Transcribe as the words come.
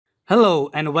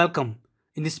Hello and welcome.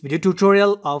 In this video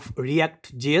tutorial of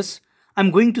React.js,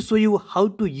 I'm going to show you how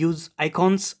to use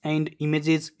icons and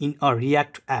images in a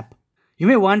React app. You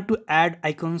may want to add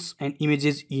icons and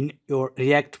images in your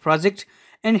React project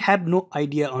and have no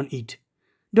idea on it.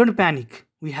 Don't panic,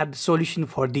 we have the solution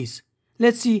for this.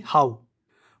 Let's see how.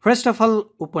 First of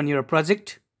all, open your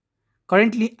project.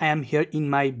 Currently, I am here in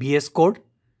my VS Code.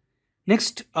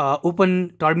 Next,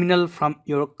 open terminal from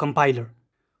your compiler.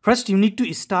 First, you need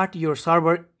to start your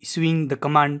server issuing the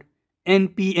command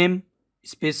npm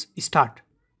start.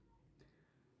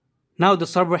 Now the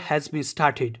server has been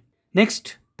started.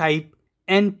 Next, type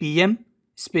npm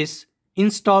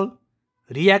install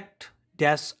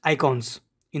react-icons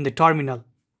in the terminal.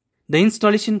 The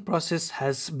installation process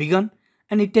has begun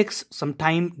and it takes some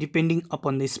time depending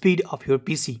upon the speed of your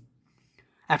PC.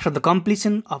 After the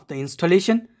completion of the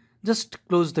installation, just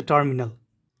close the terminal.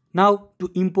 Now to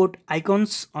import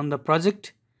icons on the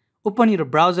project, open your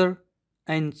browser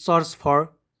and search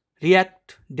for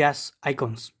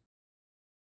React-icons.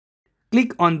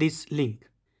 Click on this link.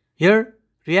 Here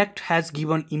React has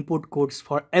given import codes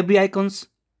for every icons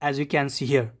as you can see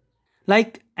here.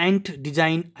 Like Ant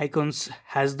Design icons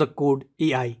has the code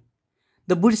AI.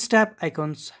 The Bootstrap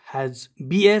icons has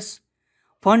BS,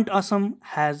 Font Awesome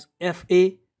has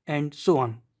FA and so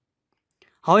on.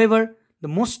 However, the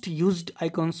most used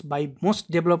icons by most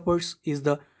developers is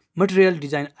the material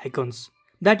design icons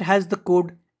that has the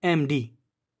code MD.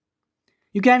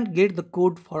 You can get the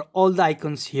code for all the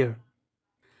icons here.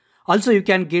 Also, you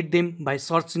can get them by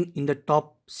searching in the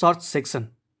top search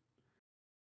section.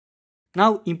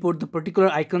 Now import the particular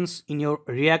icons in your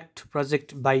React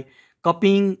project by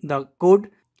copying the code,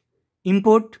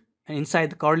 import and inside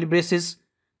the curly braces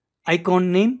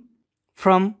icon name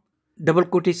from double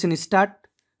quotation start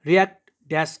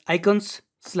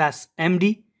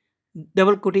react-icons/md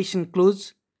double quotation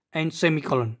close and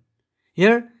semicolon.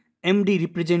 Here md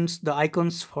represents the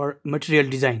icons for material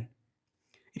design.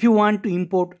 If you want to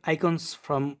import icons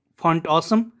from Font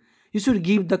Awesome, you should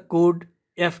give the code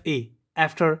FA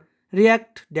after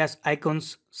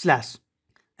react-icons/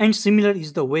 and similar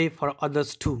is the way for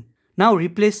others too. Now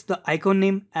replace the icon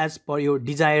name as per your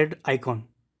desired icon.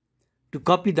 To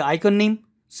copy the icon name,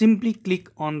 simply click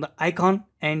on the icon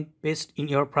and paste in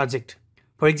your project.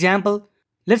 For example,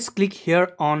 let's click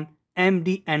here on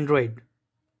MD Android.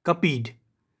 Copied.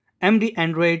 MD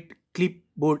Android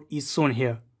clipboard is shown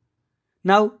here.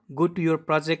 Now go to your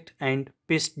project and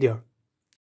paste there.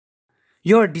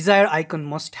 Your desired icon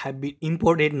must have been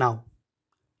imported now.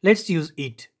 Let's use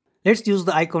it. Let's use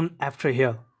the icon after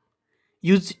here.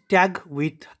 Use tag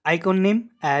with icon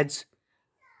name as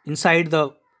inside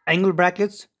the angle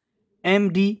brackets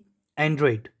MD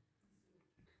Android.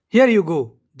 Here you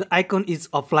go, the icon is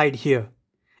applied here.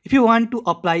 If you want to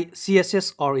apply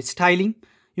CSS or styling,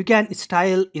 you can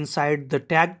style inside the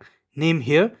tag name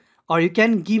here, or you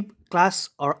can give class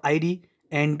or ID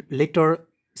and later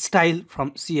style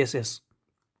from CSS.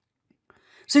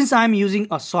 Since I am using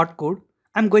a shortcode,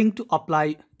 I am going to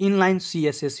apply inline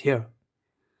CSS here.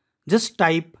 Just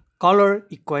type color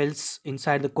equals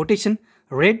inside the quotation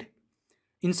red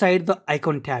inside the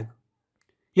icon tag.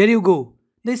 Here you go,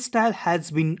 the style has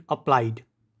been applied.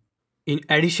 In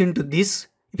addition to this,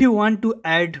 if you want to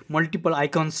add multiple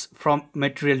icons from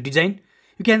material design,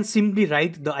 you can simply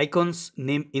write the icon's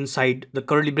name inside the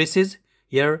curly braces,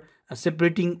 here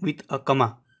separating with a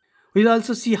comma. We'll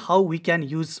also see how we can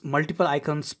use multiple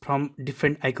icons from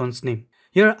different icons name.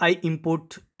 Here I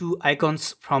import two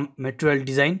icons from material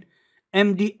design,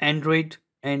 MD Android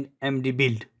and MD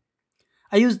Build.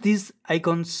 I use these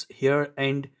icons here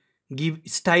and give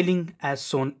styling as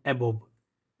shown above.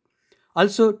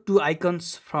 Also two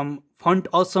icons from Font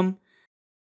Awesome,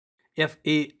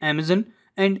 FA Amazon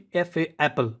and FA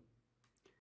Apple.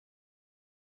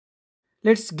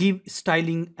 Let's give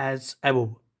styling as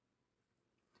above.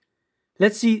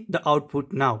 Let's see the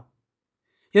output now.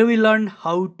 Here we learn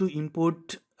how to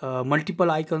import multiple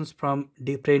icons from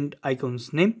different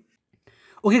icons name.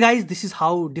 Okay guys, this is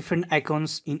how different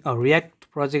icons in a React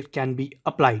project can be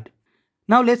applied.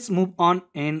 Now let's move on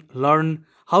and learn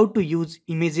how to use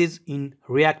images in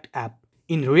React app.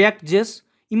 In React.js,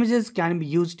 images can be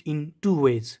used in two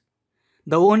ways.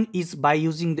 The one is by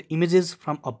using the images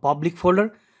from a public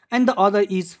folder and the other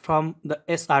is from the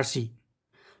Src.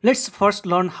 Let's first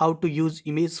learn how to use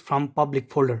images from public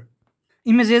folder.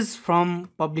 Images from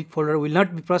public folder will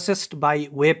not be processed by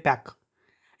Webpack.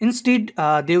 Instead,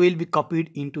 they will be copied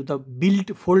into the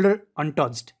build folder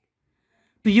untouched.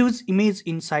 To use image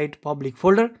inside public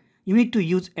folder, you need to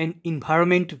use an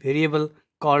environment variable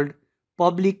called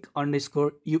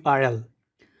public_URL.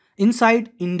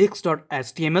 Inside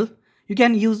index.html, You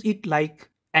can use it like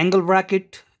angle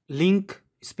bracket link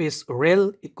space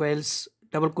rel equals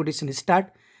double quotation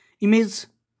start image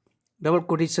double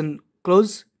quotation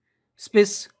close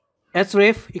space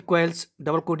href equals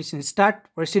double quotation start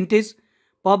percentage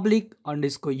public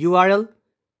underscore url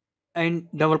and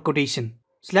double quotation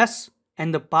slash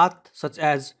and the path such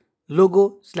as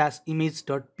logo slash image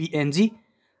dot png,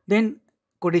 then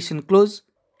quotation close,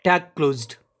 tag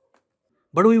closed.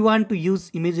 But we want to use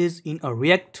images in a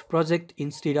React project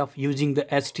instead of using the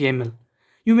HTML.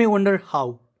 You may wonder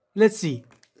how. Let's see.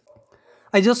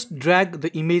 I just drag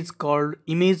the image called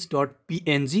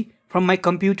image.png from my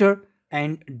computer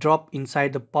and drop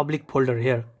inside the public folder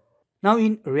here. Now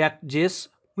in React.js,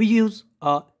 we use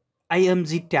a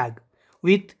img tag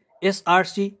with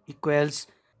src equals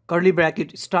curly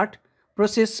bracket start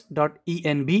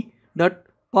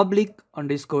process.env.public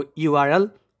underscore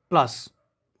url plus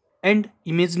and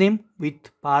image name with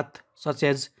path such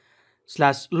as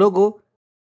slash logo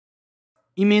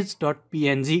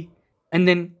image.png and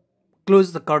then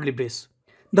close the curly brace.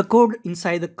 The code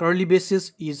inside the curly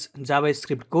braces is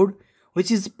JavaScript code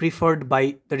which is preferred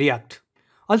by the React.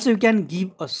 Also you can give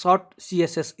a short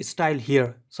CSS style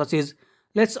here such as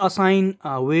let's assign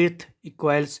a width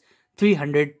equals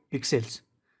 300 pixels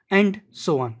and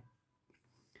so on.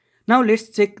 Now let's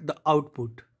check the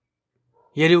output.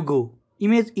 Here you go.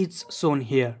 Image is shown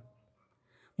here.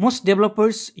 Most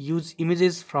developers use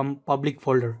images from public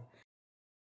folder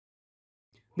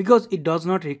because it does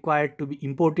not require to be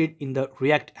imported in the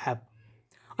React app.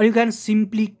 Or you can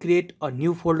simply create a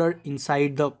new folder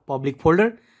inside the public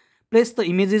folder, place the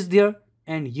images there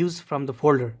and use from the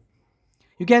folder.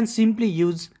 You can simply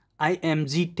use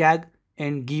img tag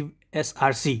and give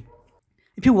src.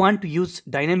 If you want to use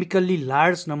dynamically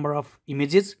large number of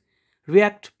images,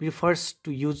 React prefers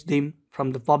to use them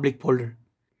from the public folder.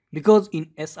 Because in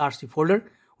Src folder,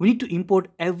 we need to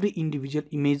import every individual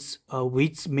image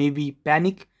which may be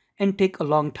panic and take a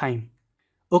long time.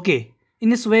 Okay, in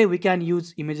this way we can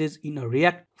use images in a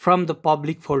React from the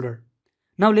public folder.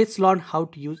 Now let's learn how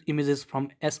to use images from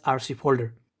Src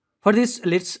folder. For this,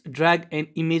 let's drag an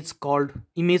image called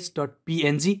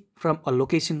image.png from a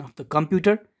location of the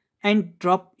computer and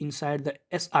drop inside the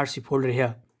Src folder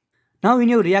here. Now in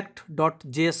your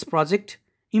react.js project,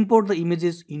 import the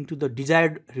images into the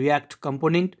desired React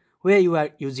component where you are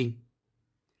using.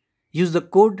 Use the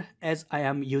code as I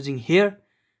am using here.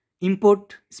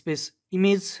 Import space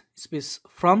image space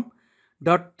from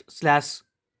dot slash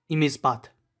image path.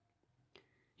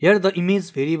 Here the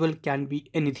image variable can be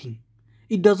anything.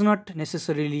 It does not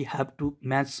necessarily have to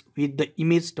match with the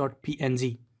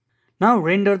image.png. Now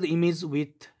render the image with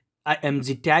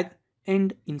img tag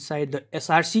and inside the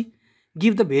src,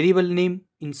 give the variable name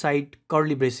inside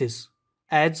curly braces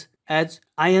as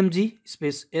img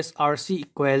space src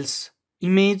equals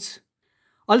image.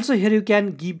 Also here you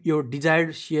can give your desired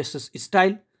CSS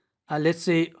style. Let's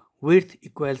say width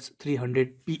equals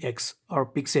 300 px or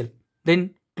pixel.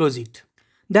 Then close it.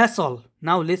 That's all.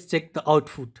 Now let's check the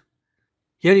output.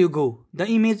 Here you go. The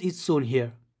image is shown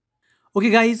here. Okay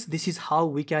guys, this is how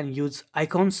we can use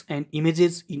icons and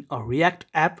images in a React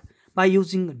app by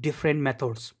using different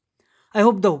methods. I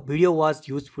hope the video was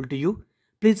useful to you.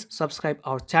 Please subscribe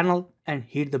our channel and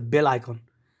hit the bell icon.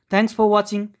 Thanks for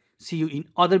watching. See you in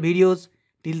other videos.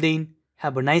 Till then,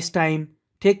 have a nice time.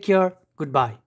 Take care. Goodbye.